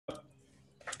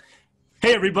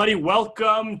Hey, everybody,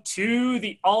 welcome to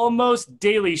the Almost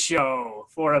Daily Show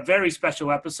for a very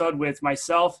special episode with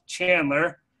myself,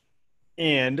 Chandler.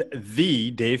 And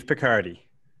the Dave Picardi.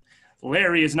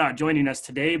 Larry is not joining us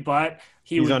today, but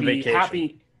He's on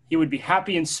vacation. He would be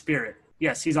happy in spirit.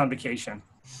 Yes, he's on vacation.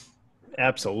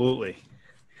 Absolutely.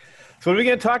 So what are we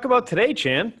going to talk about today,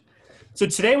 Chan? So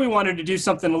today we wanted to do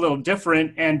something a little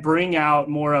different and bring out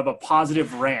more of a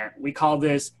positive rant. We call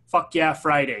this Fuck Yeah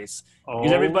Fridays.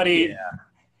 Because everybody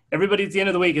at the end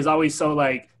of the week is always so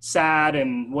like sad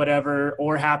and whatever,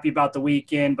 or happy about the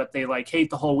weekend, but they like hate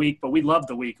the whole week, but we love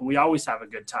the week and we always have a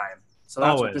good time. So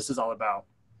that's what this is all about.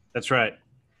 That's right.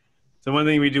 So one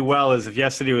thing we do well is if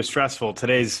yesterday was stressful,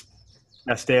 today's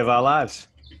best day of our lives.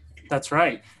 That's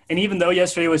right. And even though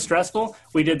yesterday was stressful,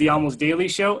 we did the Almost Daily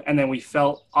Show and then we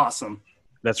felt awesome.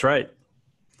 That's right.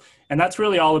 And that's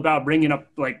really all about bringing up,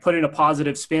 like putting a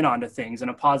positive spin onto things and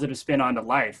a positive spin onto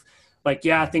life. Like,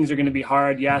 yeah, things are going to be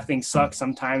hard. Yeah, things suck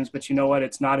sometimes, but you know what?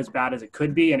 It's not as bad as it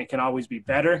could be, and it can always be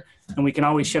better. And we can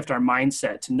always shift our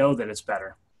mindset to know that it's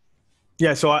better.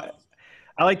 Yeah, so I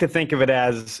like to think of it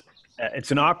as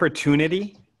it's an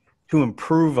opportunity to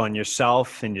improve on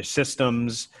yourself and your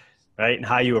systems, right, and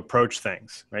how you approach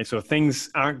things, right? So if things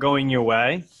aren't going your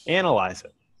way, analyze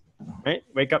it, right?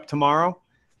 Wake up tomorrow,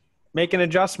 make an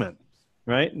adjustment,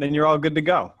 right? And then you're all good to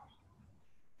go.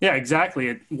 Yeah,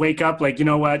 exactly. Wake up like, you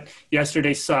know what,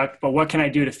 yesterday sucked, but what can I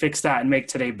do to fix that and make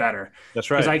today better? That's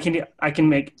right. Because I can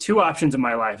make two options in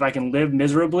my life. I can live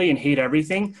miserably and hate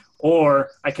everything,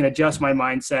 or I can adjust my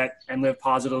mindset and live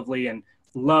positively and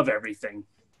love everything.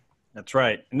 That's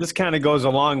right. And this kind of goes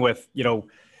along with,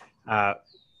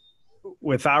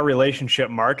 with our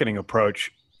relationship marketing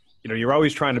approach. You're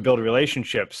always trying to build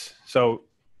relationships. So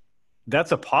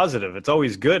that's a positive. It's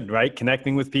always good, right?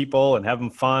 Connecting with people and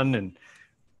having fun and,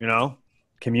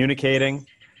 communicating.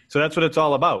 So that's what it's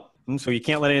all about. And so you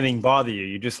can't let anything bother you.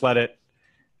 You just let it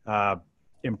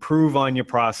improve on your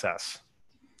process.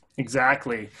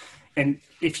 Exactly. And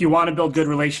if you want to build good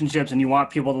relationships and you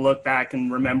want people to look back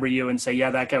and remember you and say,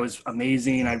 yeah, that guy was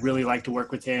amazing, I'd really like to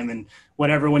work with him and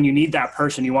whatever, when you need that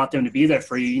person, you want them to be there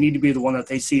for you. You need to be the one that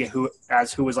they see who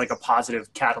was like a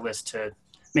positive catalyst to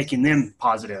making them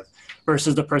positive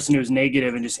versus the person who's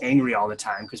negative and just angry all the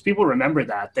time. Because people remember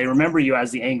that. They remember you as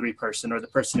the angry person or the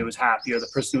person who was happy or the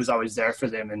person who was always there for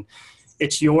them. And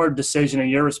it's your decision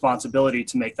and your responsibility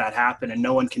to make that happen. And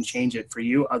no one can change it for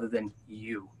you other than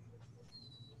you.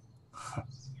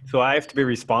 So I have to be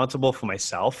responsible for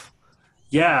myself?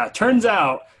 Yeah, turns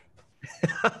out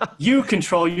you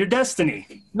control your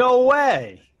destiny. No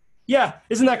way. Yeah,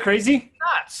 isn't that crazy?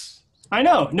 Nuts. I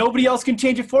know. Nobody else can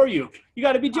change it for you. You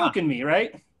got to be joking me,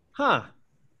 right? Huh.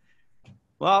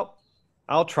 Well,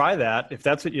 I'll try that if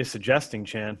that's what you're suggesting,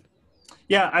 Chan.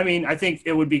 Yeah, I mean, I think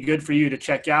it would be good for you to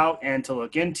check out and to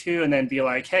look into and then be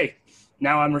like, hey,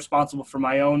 now I'm responsible for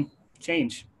my own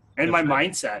change and my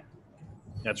mindset.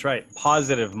 That's right.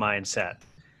 Positive mindset.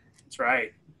 That's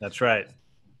right. That's right.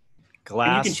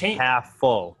 Glass half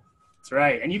full. That's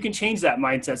right. And you can change that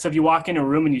mindset. So if you walk into a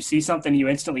room and you see something and you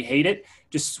instantly hate it,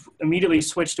 just immediately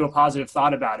switch to a positive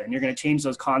thought about it. And you're going to change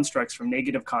those constructs from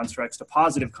negative constructs to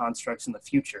positive constructs in the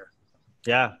future.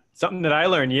 Yeah. Something that I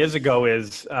learned years ago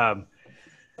is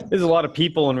there's a lot of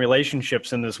people and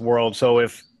relationships in this world. So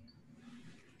if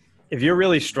you're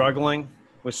really struggling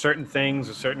with certain things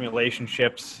or certain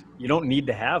relationships, you don't need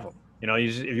to have them.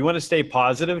 If you want to stay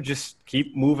positive, just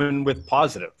keep moving with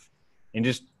positive and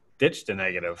just ditch the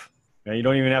negative. You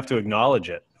don't even have to acknowledge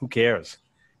it. Who cares?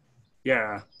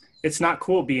 Yeah. It's not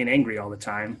cool being angry all the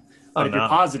time. But if you're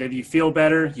positive, you feel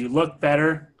better, you look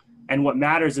better, and what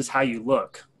matters is how you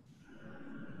look.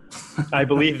 I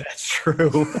believe that's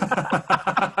true.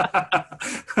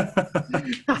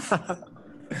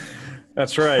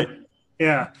 That's right.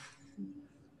 Yeah.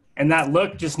 And that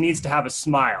look just needs to have a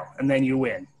smile, and then you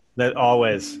win. That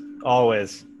always.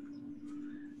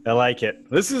 I like it.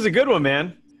 This is a good one,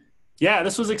 man. Yeah,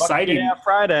 this was exciting. Fuck yeah,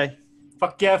 Friday.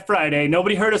 Fuck yeah, Friday.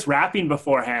 Nobody heard us rapping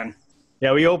beforehand.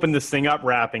 Yeah, we opened this thing up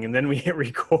rapping, and then we hit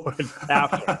record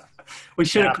after. We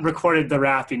should have recorded the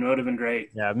rapping. It would have been great.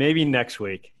 Yeah, maybe next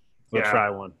week. We'll try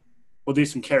one. We'll do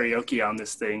some karaoke on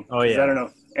this thing. Oh, yeah. I don't know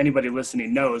if anybody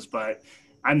listening knows, but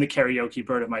I'm the karaoke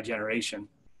bird of my generation.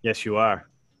 Yes, you are.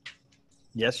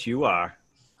 Yes, you are.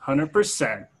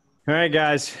 100%. All right,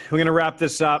 guys, we're going to wrap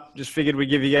this up. Just figured we'd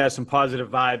give you guys some positive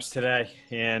vibes today.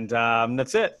 And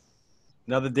that's it.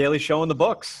 Another daily show in the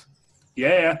books.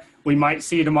 Yeah, we might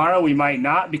see you tomorrow. We might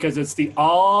not because it's the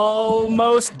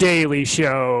Almost Daily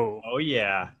Show. Oh,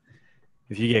 yeah.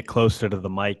 If you get closer to the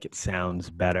mic, it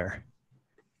sounds better.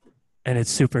 And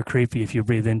it's super creepy if you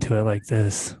breathe into it like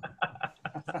this.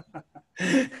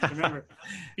 Remember,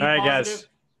 be All right, positive. guys.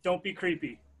 Don't be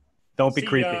creepy. Don't be See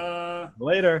creepy. ya.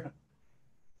 Later.